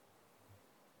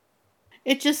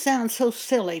It just sounds so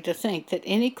silly to think that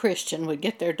any Christian would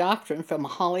get their doctrine from a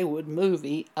Hollywood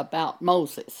movie about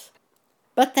Moses.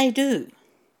 But they do.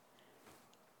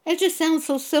 It just sounds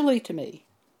so silly to me.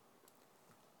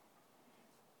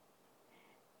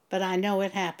 But I know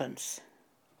it happens.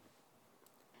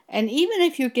 And even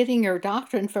if you're getting your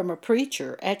doctrine from a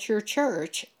preacher at your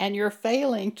church and you're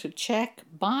failing to check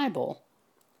Bible,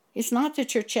 it's not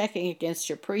that you're checking against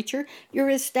your preacher, you're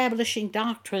establishing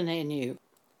doctrine in you.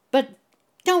 But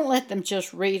don't let them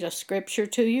just read a scripture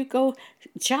to you. Go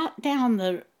jot down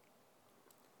the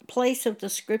place of the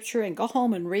scripture and go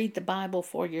home and read the Bible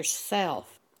for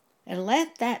yourself. And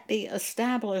let that be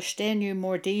established in you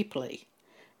more deeply.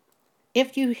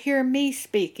 If you hear me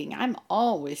speaking, I'm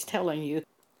always telling you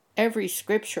every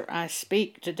scripture I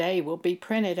speak today will be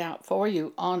printed out for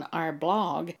you on our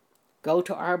blog. Go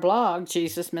to our blog,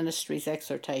 Jesus Ministries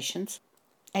Exhortations,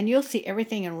 and you'll see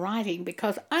everything in writing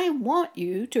because I want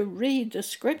you to read the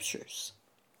scriptures.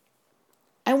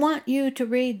 I want you to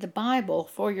read the Bible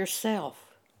for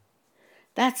yourself.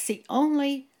 That's the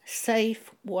only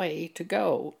safe way to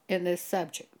go in this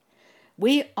subject.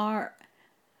 We are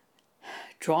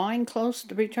drawing close to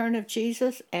the return of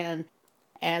Jesus, and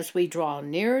as we draw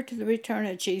nearer to the return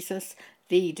of Jesus,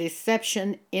 the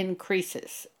deception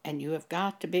increases, and you have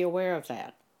got to be aware of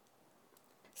that.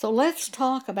 So let's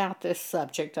talk about this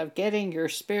subject of getting your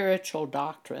spiritual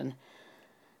doctrine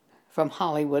from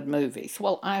Hollywood movies.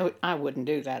 Well, I wouldn't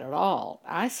do that at all.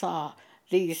 I saw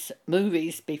these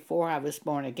movies before I was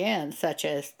born again, such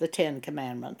as the Ten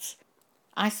Commandments.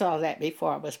 I saw that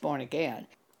before I was born again.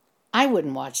 I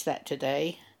wouldn't watch that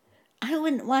today. I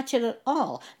wouldn't watch it at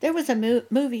all. There was a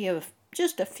movie of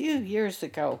just a few years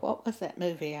ago. What was that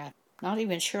movie? I'm not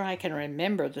even sure I can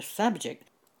remember the subject.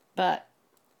 But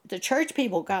the church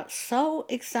people got so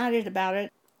excited about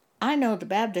it. I know the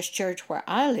Baptist church where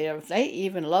I live, they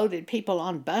even loaded people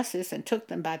on buses and took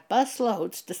them by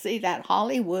busloads to see that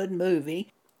Hollywood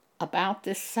movie about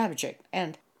this subject.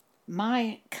 And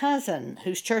my cousin,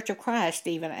 who's Church of Christ,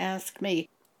 even asked me,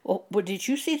 well, did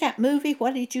you see that movie?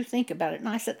 What did you think about it? And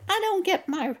I said, I don't get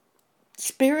my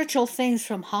spiritual things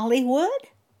from Hollywood.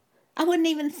 I wouldn't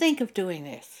even think of doing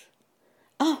this.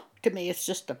 Oh, to me, it's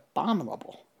just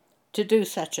abominable to do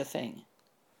such a thing.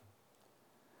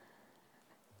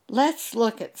 Let's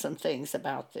look at some things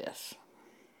about this.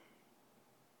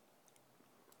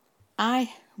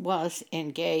 I was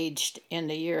engaged in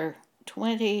the year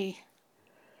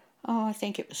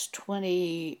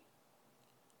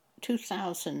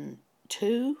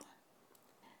 2002.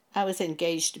 I was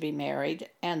engaged to be married,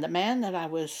 and the man that I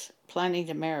was planning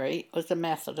to marry was a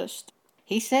Methodist.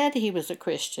 He said he was a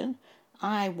Christian.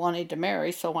 I wanted to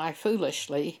marry, so I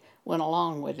foolishly went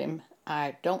along with him.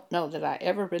 I don't know that I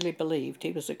ever really believed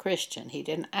he was a Christian. He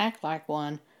didn't act like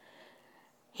one.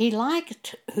 He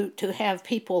liked to have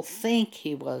people think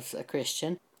he was a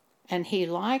Christian, and he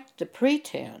liked the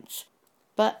pretense.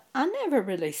 But I never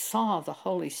really saw the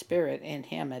Holy Spirit in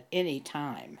him at any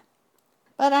time.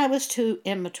 But I was too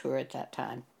immature at that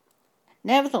time.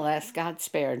 Nevertheless, God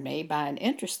spared me by an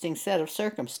interesting set of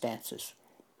circumstances.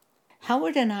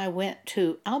 Howard and I went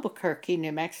to Albuquerque,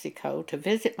 New Mexico, to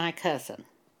visit my cousin.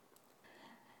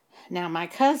 Now, my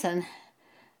cousin,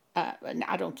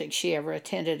 I don't think she ever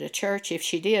attended a church. If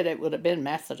she did, it would have been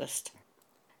Methodist.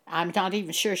 I'm not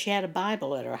even sure she had a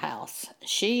Bible at her house.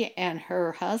 She and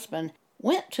her husband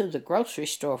went to the grocery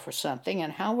store for something,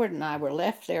 and Howard and I were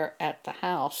left there at the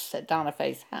house, at Donna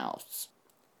Faye's house.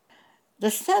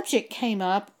 The subject came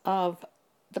up of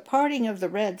the parting of the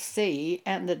Red Sea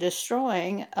and the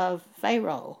destroying of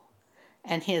Pharaoh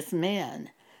and his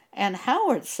men. And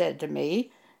Howard said to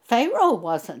me, Pharaoh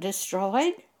wasn't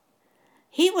destroyed.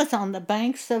 He was on the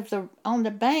banks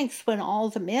when all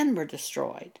the men were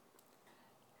destroyed.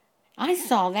 I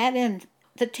saw that in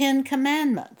the Ten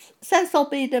Commandments, Cecil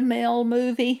B. DeMille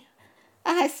movie.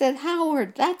 I said,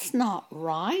 Howard, that's not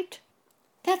right.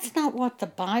 That's not what the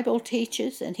Bible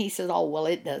teaches. And he said, oh, well,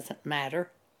 it doesn't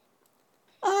matter.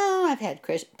 Oh, I've had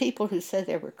people who said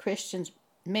they were Christians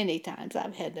many times.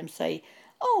 I've had them say,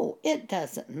 oh, it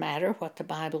doesn't matter what the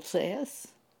Bible says.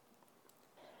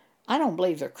 I don't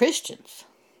believe they're Christians.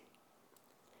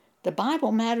 The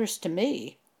Bible matters to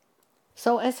me.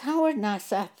 So as Howard and I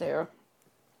sat there,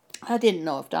 I didn't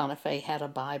know if Donna Faye had a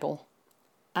Bible.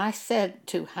 I said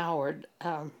to Howard,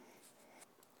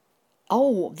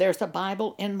 oh, there's a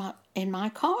Bible in my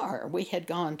car. We had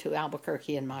gone to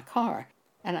Albuquerque in my car.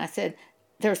 And I said,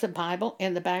 there's a Bible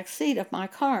in the back seat of my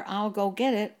car. I'll go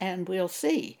get it and we'll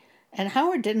see. And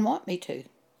Howard didn't want me to.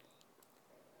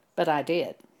 But I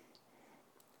did.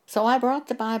 So I brought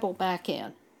the Bible back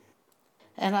in.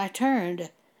 And I turned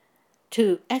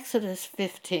to Exodus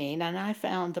 15, and I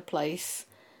found the place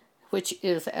which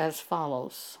is as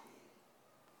follows.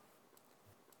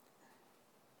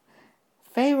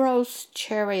 Pharaoh's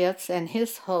chariots and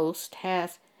his host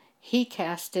hath he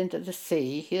cast into the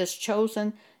sea. His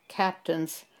chosen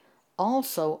captains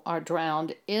also are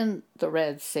drowned in the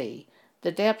Red Sea.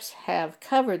 The depths have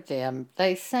covered them.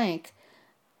 They sank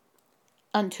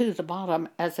unto the bottom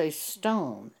as a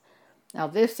stone. Now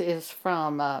this is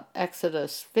from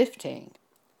Exodus 15.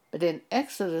 But in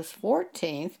Exodus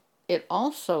 14, it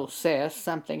also says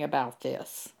something about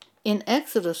this. In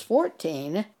Exodus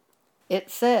 14, it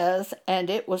says, "And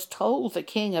it was told the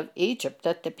king of Egypt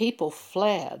that the people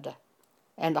fled,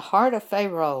 and the heart of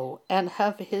Pharaoh and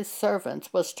of his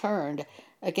servants was turned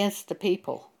against the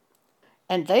people.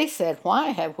 And they said, Why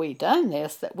have we done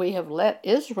this, that we have let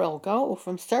Israel go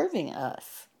from serving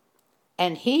us?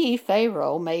 And he,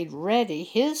 Pharaoh, made ready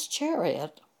his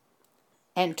chariot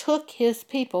and took his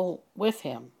people with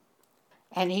him.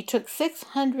 And he took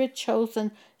 600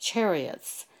 chosen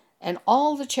chariots, and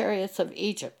all the chariots of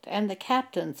Egypt, and the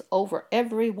captains over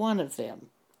every one of them.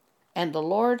 And the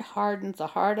Lord hardened the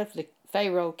heart of the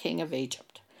Pharaoh king of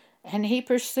Egypt, and he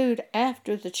pursued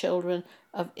after the children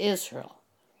of Israel."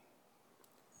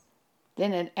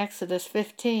 Then in Exodus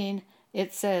 15,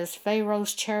 it says,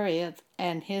 "Pharaoh's chariot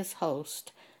and his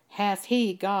host hath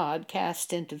he, God,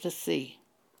 cast into the sea."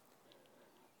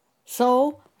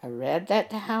 So I read that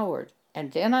to Howard,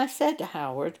 and then I said to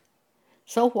Howard,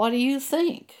 "So what do you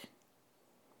think?"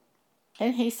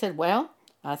 And he said, "Well,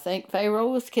 I think Pharaoh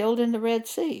was killed in the Red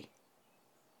Sea."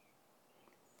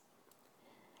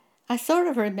 I sort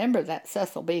of remember that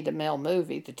Cecil B. DeMille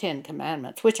movie, The Ten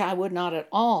Commandments, which I would not at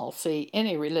all see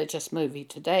any religious movie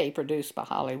today produced by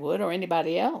Hollywood or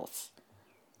anybody else.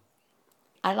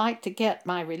 I like to get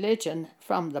my religion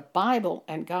from the Bible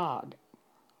and God,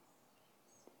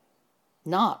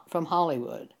 not from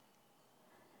Hollywood.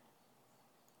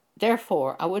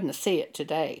 Therefore, I wouldn't see it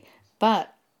today.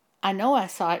 But I know I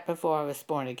saw it before I was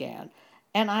born again.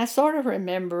 And I sort of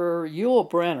remember Yul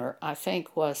Brynner, I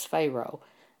think, was Pharaoh.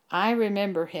 I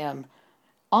remember him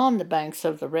on the banks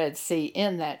of the Red Sea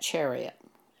in that chariot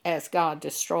as God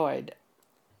destroyed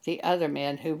the other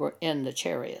men who were in the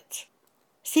chariots.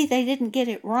 See, they didn't get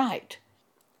it right.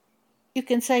 You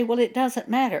can say, well, it doesn't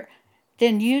matter.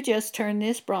 Then you just turn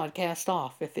this broadcast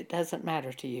off if it doesn't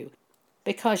matter to you,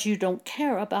 because you don't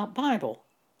care about Bible.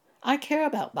 I care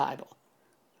about Bible.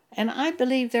 And I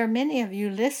believe there are many of you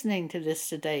listening to this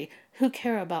today who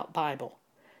care about Bible.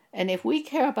 And if we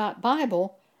care about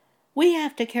Bible, we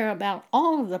have to care about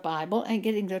all of the Bible and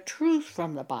getting the truth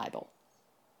from the Bible.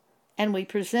 And we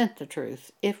present the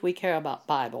truth if we care about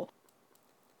Bible.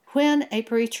 When a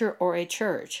preacher or a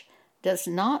church does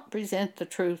not present the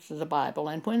truth of the Bible,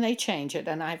 and when they change it,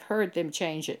 and I've heard them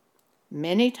change it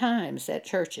many times at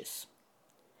churches,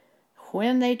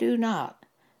 when they do not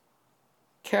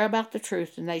care about the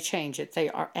truth and they change it, they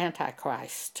are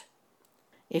Antichrist.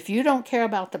 If you don't care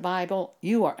about the Bible,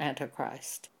 you are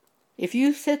Antichrist. If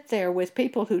you sit there with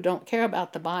people who don't care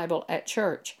about the Bible at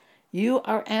church, you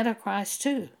are Antichrist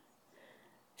too.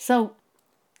 So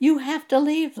you have to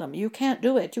leave them. You can't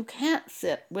do it. You can't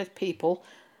sit with people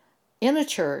in a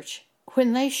church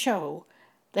when they show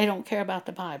they don't care about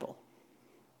the Bible.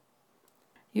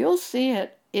 You'll see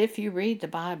it if you read the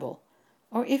Bible,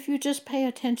 or if you just pay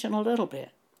attention a little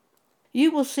bit. You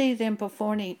will see them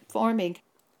performing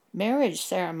marriage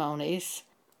ceremonies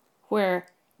where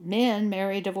men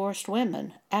marry divorced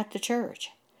women at the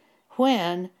church,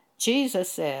 when Jesus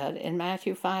said in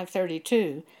Matthew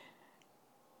 5:32,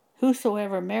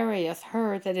 "Whosoever marrieth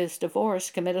her that is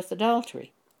divorced committeth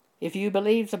adultery." If you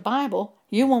believe the Bible,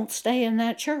 you won't stay in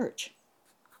that church.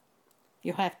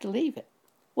 You have to leave it.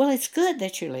 Well, it's good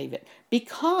that you leave it,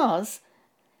 because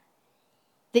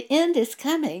the end is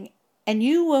coming, and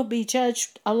you will be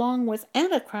judged along with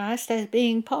Antichrist as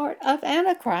being part of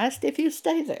Antichrist if you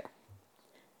stay there.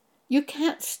 You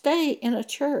can't stay in a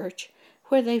church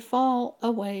where they fall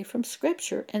away from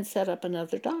Scripture and set up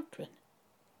another doctrine.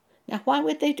 Now, why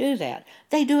would they do that?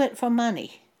 They do it for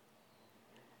money.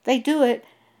 They do it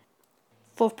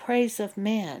for praise of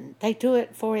men. They do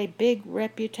it for a big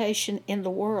reputation in the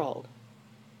world.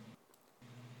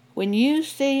 When you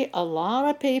see a lot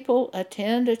of people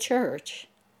attend a church,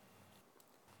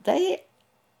 they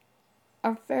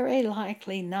are very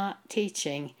likely not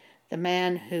teaching the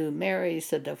man who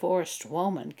marries a divorced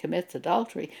woman commits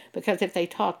adultery, because if they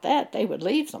taught that, they would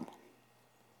leave them.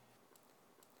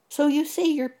 So you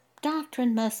see, your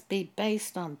doctrine must be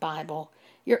based on Bible.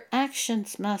 Your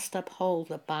actions must uphold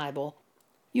the Bible.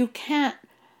 You can't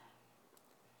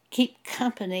keep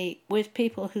company with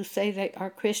people who say they are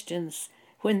Christians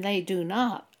when they do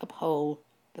not uphold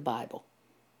the Bible.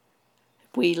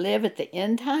 We live at the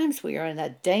end times. We are in a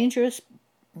dangerous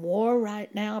war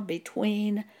right now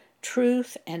between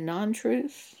truth and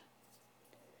non-truth.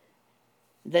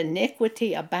 The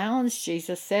iniquity abounds,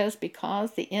 Jesus says,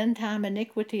 because the end time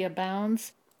iniquity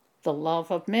abounds, the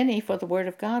love of many for the word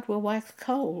of God will wax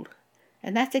cold.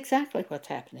 And that's exactly what's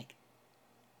happening.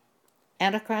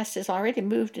 Antichrist has already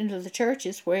moved into the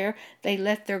churches where they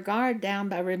let their guard down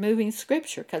by removing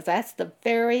Scripture, because that's the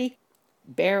very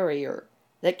barrier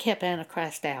that kept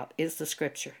Antichrist out, is the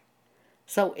Scripture.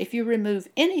 So if you remove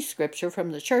any Scripture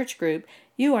from the church group,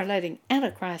 you are letting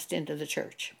Antichrist into the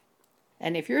church.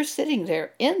 And if you're sitting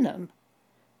there in them,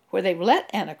 where they've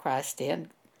let Antichrist in,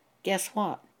 guess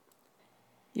what?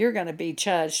 You're going to be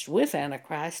judged with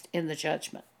Antichrist in the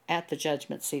judgment, at the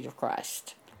judgment seat of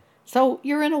Christ. So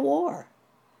you're in a war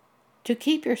to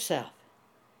keep yourself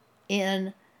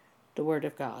in the Word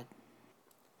of God.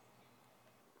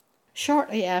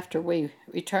 Shortly after we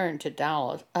returned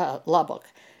to Lubbock,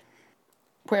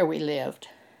 where we lived,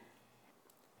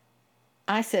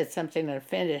 I said something that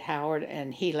offended Howard,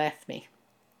 and he left me,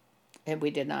 and we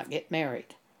did not get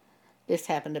married. This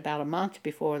happened about a month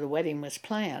before the wedding was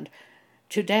planned.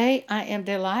 Today, I am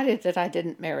delighted that I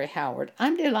didn't marry Howard.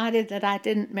 I'm delighted that I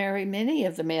didn't marry many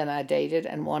of the men I dated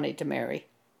and wanted to marry.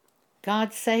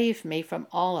 God saved me from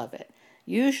all of it.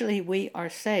 Usually we are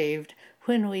saved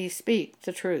when we speak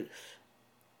the truth.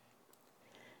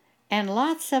 And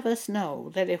lots of us know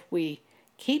that if we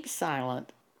keep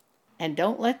silent and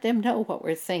don't let them know what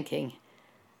we're thinking,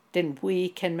 then we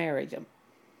can marry them.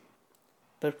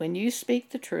 But when you speak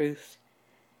the truth,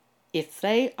 if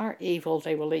they are evil,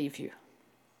 they will leave you.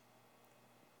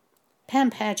 Pam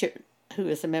Paget, who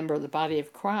is a member of the Body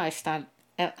of Christ, I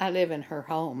live in her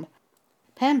home.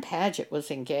 Pam Paget was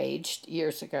engaged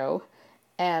years ago,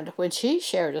 and when she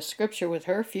shared a scripture with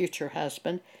her future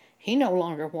husband, he no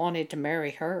longer wanted to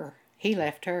marry her. He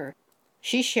left her.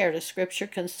 She shared a scripture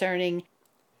concerning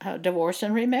divorce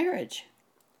and remarriage,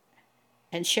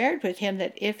 and shared with him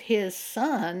that if his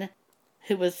son,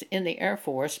 who was in the Air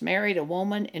Force, married a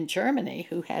woman in Germany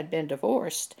who had been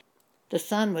divorced, the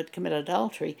son would commit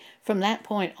adultery. From that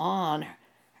point on,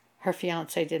 her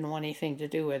fiancé didn't want anything to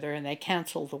do with her, and they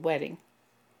canceled the wedding.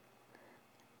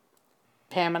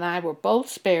 Pam and I were both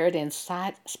spared in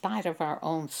spite of our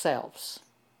own selves.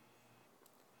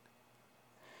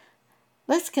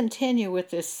 Let's continue with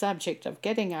this subject of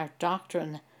getting our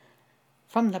doctrine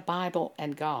from the Bible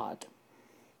and God.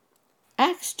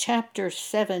 Acts chapter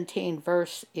 17,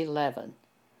 verse 11.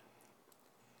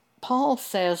 Paul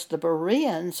says the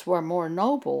Bereans were more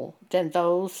noble than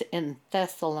those in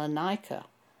Thessalonica,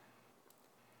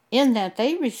 in that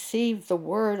they received the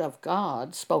word of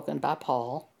God spoken by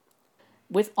Paul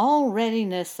with all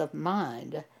readiness of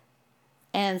mind,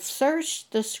 and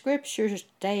searched the Scriptures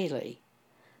daily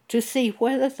to see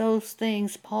whether those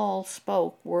things Paul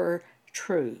spoke were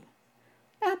true.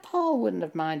 Now, Paul wouldn't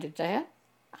have minded that.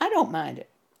 I don't mind it.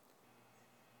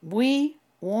 We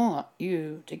want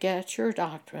you to get your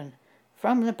doctrine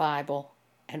from the Bible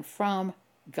and from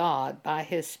God by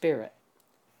His Spirit.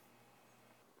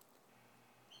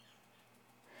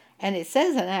 And it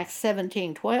says in Acts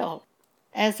 17:12,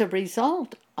 as a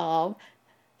result of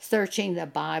searching the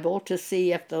Bible to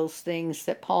see if those things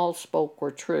that Paul spoke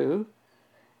were true,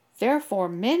 therefore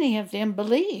many of them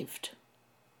believed.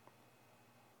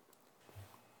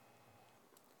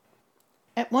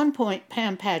 At one point,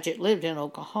 Pam Paget lived in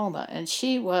Oklahoma, and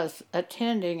she was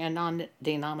attending a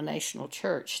non-denominational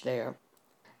church there.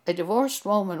 A divorced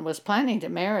woman was planning to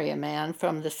marry a man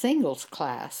from the singles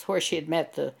class, where she had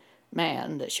met the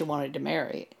man that she wanted to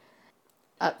marry.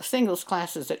 Singles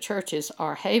classes at churches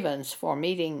are havens for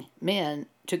meeting men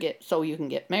so you can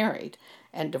get married.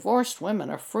 And divorced women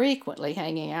are frequently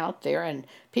hanging out there, and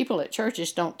people at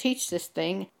churches don't teach this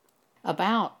thing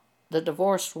about the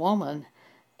divorced woman.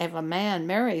 If a man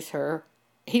marries her,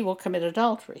 he will commit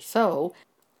adultery. So,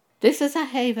 this is a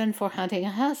haven for hunting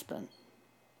a husband.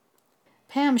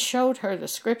 Pam showed her the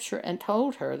scripture and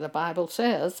told her the Bible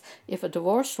says if a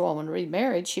divorced woman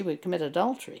remarried, she would commit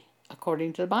adultery,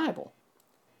 according to the Bible.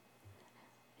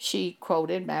 She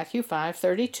quoted Matthew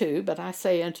 5:32, but I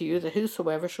say unto you that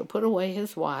whosoever shall put away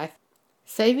his wife,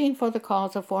 saving for the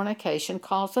cause of fornication,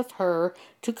 causeth her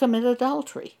to commit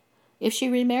adultery. If she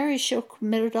remarries, she'll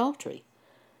commit adultery.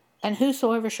 And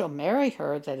whosoever shall marry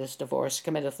her that is divorced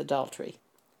committeth adultery.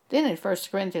 Then in 1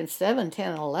 Corinthians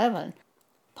 7:10 and 11,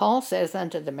 Paul says,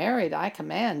 unto the married I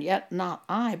command, yet not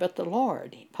I, but the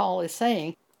Lord. Paul is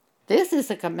saying, this is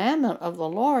a commandment of the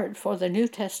Lord for the New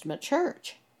Testament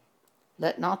church.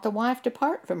 Let not the wife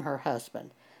depart from her husband.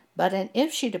 But and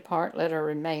if she depart, let her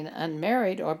remain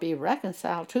unmarried or be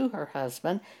reconciled to her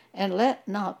husband, and let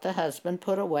not the husband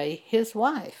put away his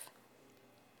wife.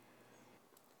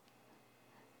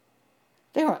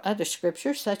 There are other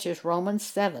scriptures, such as Romans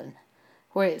 7,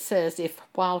 where it says, if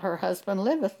while her husband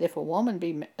liveth, if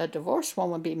a divorced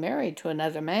woman be married to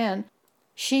another man,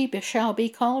 she shall be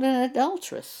called an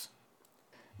adulteress.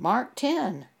 Mark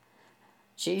 10,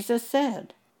 Jesus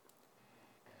said,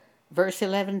 verse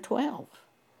 11-12,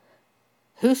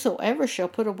 whosoever shall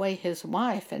put away his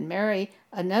wife and marry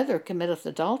another committeth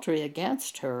adultery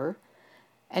against her.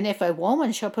 And if a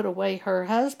woman shall put away her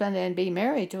husband and be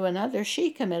married to another,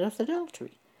 she committeth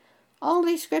adultery. All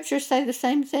these scriptures say the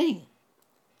same thing.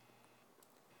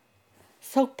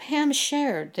 So Pam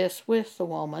shared this with the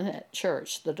woman at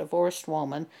church, the divorced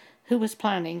woman who was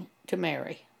planning to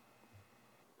marry.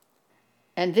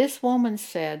 And this woman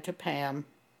said to Pam,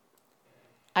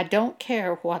 I don't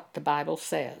care what the Bible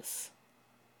says.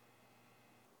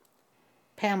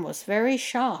 Pam was very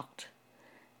shocked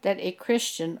that a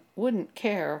Christian wouldn't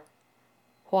care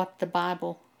what the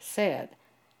Bible said.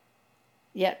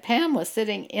 Yet Pam was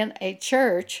sitting in a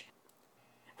church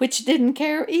which didn't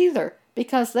care either,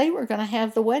 because they were going to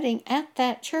have the wedding at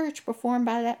that church performed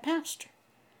by that pastor.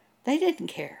 They didn't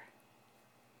care.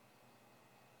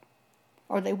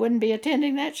 Or they wouldn't be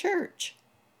attending that church.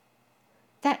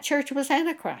 That church was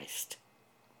Antichrist.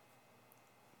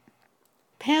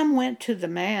 Pam went to the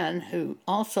man who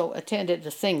also attended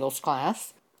the singles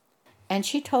class, and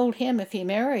she told him if he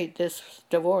married this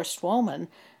divorced woman,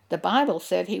 the Bible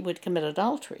said he would commit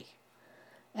adultery.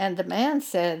 And the man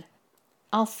said,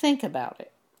 I'll think about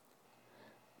it.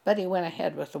 But he went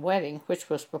ahead with the wedding, which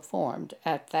was performed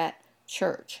at that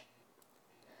church.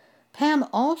 Pam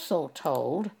also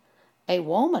told a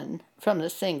woman from the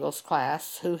singles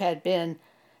class who had been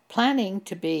planning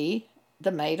to be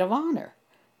the maid of honor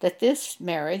that this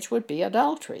marriage would be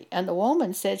adultery. And the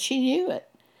woman said she knew it.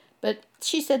 But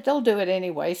she said, they'll do it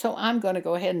anyway, so I'm going to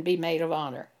go ahead and be maid of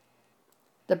honor.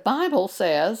 The Bible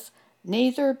says,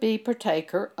 neither be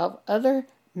partaker of other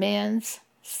men's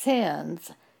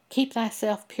sins. Keep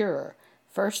thyself pure.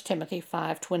 1 Timothy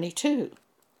 5:22.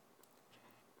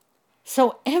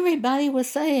 So everybody was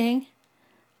saying,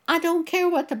 I don't care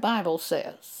what the Bible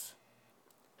says.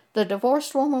 The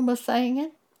divorced woman was saying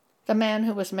it. The man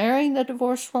who was marrying the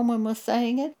divorced woman was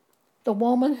saying it. The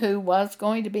woman who was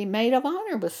going to be maid of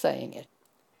honor was saying it.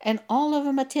 And all of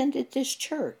them attended this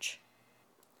church,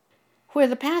 where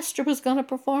the pastor was going to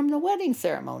perform the wedding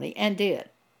ceremony, and did.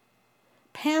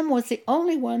 Pam was the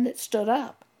only one that stood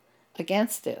up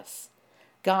against this.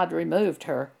 God removed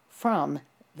her from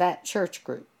that church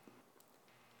group.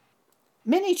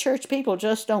 Many church people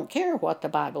just don't care what the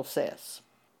Bible says.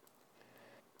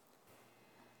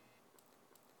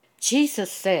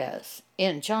 Jesus says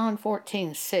in John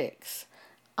 14:6,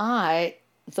 I,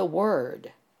 the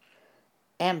Word,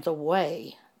 am the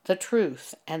way, the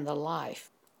truth, and the life.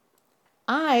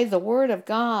 I, the Word of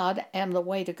God, am the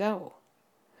way to go.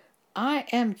 I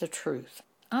am the truth.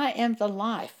 I am the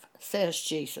life, says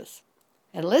Jesus.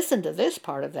 And listen to this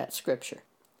part of that scripture.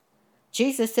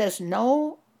 Jesus says,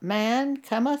 no man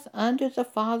cometh unto the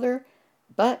Father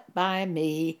but by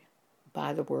me,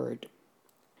 by the Word.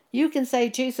 You can say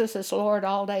Jesus is Lord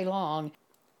all day long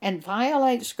and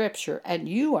violate Scripture, and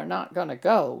you are not going to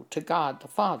go to God the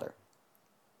Father.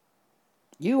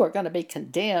 You are going to be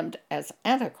condemned as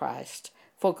Antichrist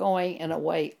for going in a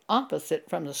way opposite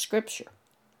from the Scripture,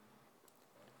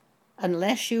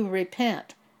 unless you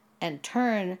repent and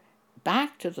turn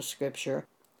back to the Scripture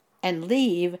and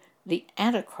leave the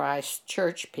Antichrist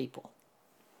church people,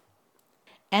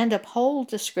 and uphold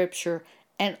the Scripture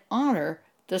and honor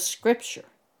the Scripture.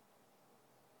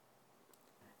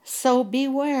 So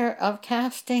beware of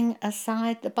casting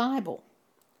aside the Bible,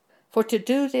 for to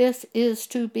do this is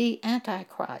to be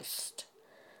Antichrist.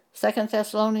 2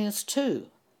 Thessalonians 2,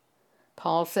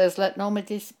 Paul says, let no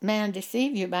man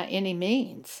deceive you by any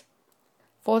means,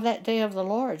 for that day of the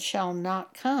Lord shall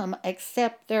not come,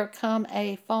 except there come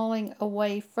a falling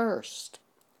away first.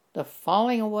 The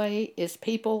falling away is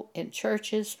people in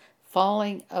churches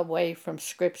falling away from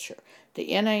Scripture. The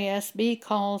NASB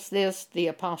calls this the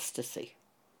apostasy.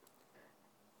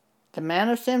 The man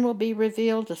of sin will be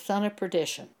revealed, the son of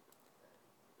perdition,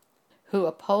 who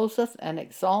opposeth and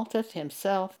exalteth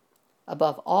himself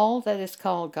above all that is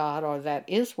called God, or that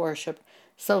is worshipped,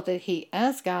 so that he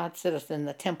as God sitteth in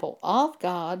the temple of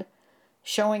God,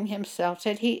 showing himself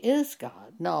that he is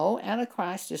God. No,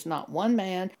 Antichrist is not one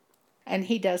man, and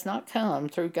he does not come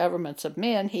through governments of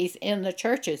men. He's in the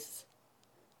churches,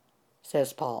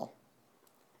 says Paul.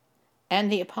 And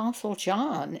the Apostle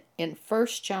John in 1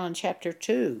 John chapter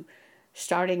 2,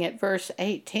 starting at verse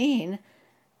 18,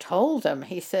 told them,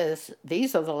 he says,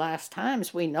 these are the last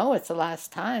times. We know it's the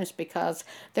last times because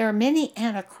there are many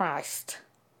antichrists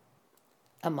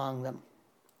among them.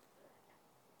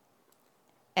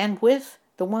 And with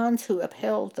the ones who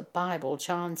upheld the Bible,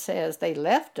 John says, they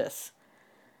left us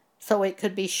so it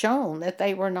could be shown that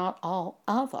they were not all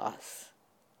of us.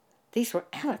 These were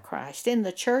antichrists in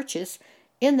the churches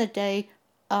in the day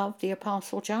of the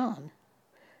Apostle John.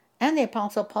 And the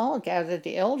Apostle Paul gathered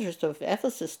the elders of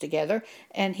Ephesus together,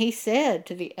 and he said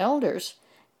to the elders,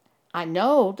 I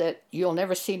know that you'll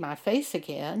never see my face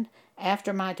again.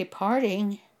 After my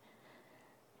departing,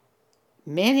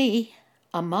 many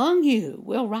among you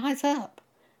will rise up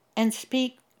and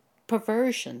speak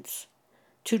perversions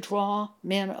to draw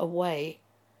men away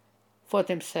for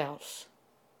themselves.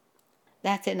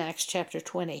 That's in Acts chapter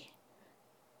 20.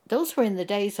 Those were in the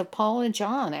days of Paul and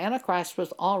John. Antichrist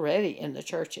was already in the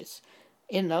churches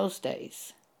in those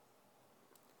days.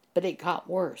 But it got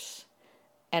worse.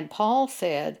 And Paul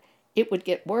said it would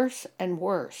get worse and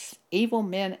worse. Evil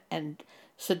men and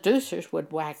seducers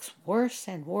would wax worse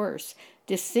and worse,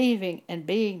 deceiving and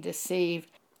being deceived.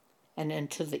 And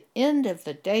until the end of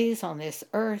the days on this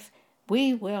earth,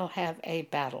 we will have a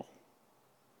battle.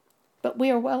 But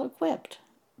we are well equipped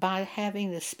by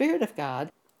having the Spirit of God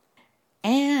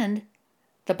and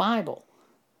the Bible.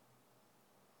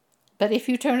 But if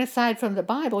you turn aside from the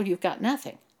Bible, you've got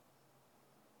nothing.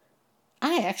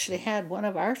 I actually had one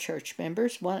of our church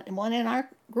members, one in our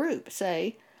group,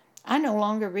 say, I no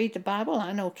longer read the Bible.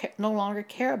 I no longer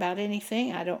care about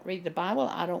anything. I don't read the Bible.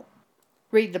 I don't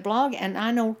read the blog, and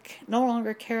I no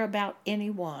longer care about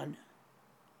anyone.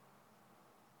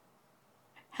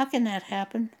 How can that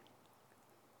happen?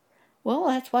 Well,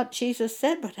 that's what Jesus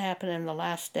said would happen in the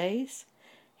last days.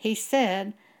 He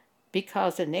said,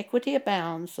 because iniquity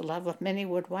abounds, the love of many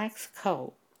would wax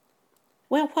cold.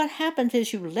 Well, what happens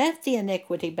is you let the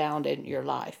iniquity bound in your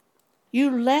life. You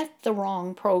let the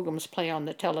wrong programs play on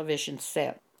the television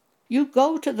set. You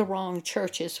go to the wrong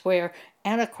churches where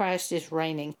Antichrist is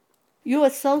reigning. You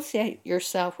associate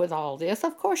yourself with all this.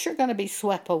 Of course, you're going to be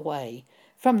swept away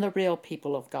from the real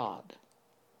people of God.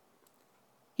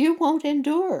 You won't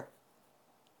endure.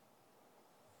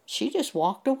 She just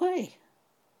walked away.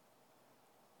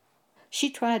 She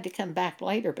tried to come back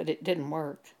later, but it didn't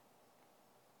work.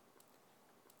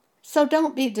 So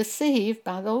don't be deceived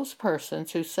by those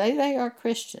persons who say they are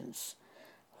Christians,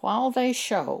 while they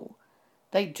show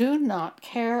they do not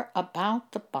care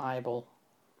about the Bible,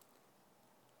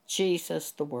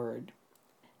 Jesus the Word.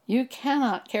 You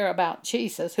cannot care about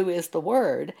Jesus, who is the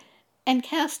Word, and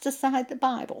cast aside the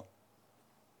Bible.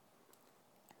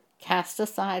 Cast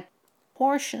aside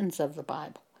portions of the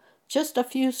Bible, just a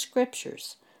few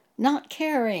scriptures, not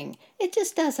caring. It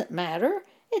just doesn't matter.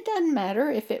 It doesn't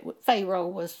matter if Pharaoh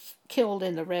was killed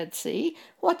in the Red Sea.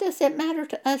 What does it matter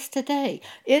to us today?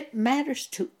 It matters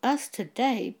to us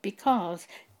today because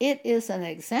it is an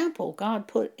example God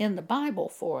put in the Bible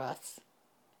for us.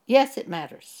 Yes, it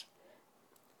matters.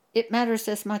 It matters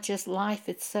as much as life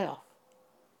itself.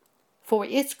 For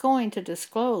it's going to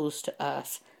disclose to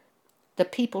us the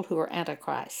people who are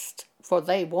Antichrist, for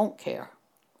they won't care.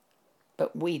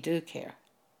 But we do care.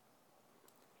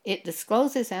 It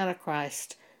discloses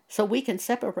Antichrist so we can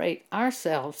separate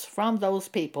ourselves from those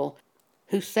people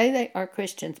who say they are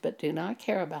Christians but do not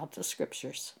care about the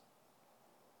Scriptures.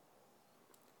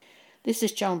 This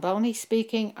is Joan Boney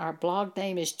speaking. Our blog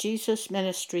name is Jesus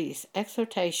Ministries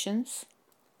Exhortations.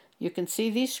 You can see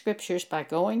these scriptures by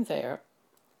going there.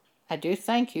 I do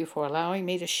thank you for allowing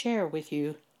me to share with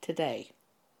you today.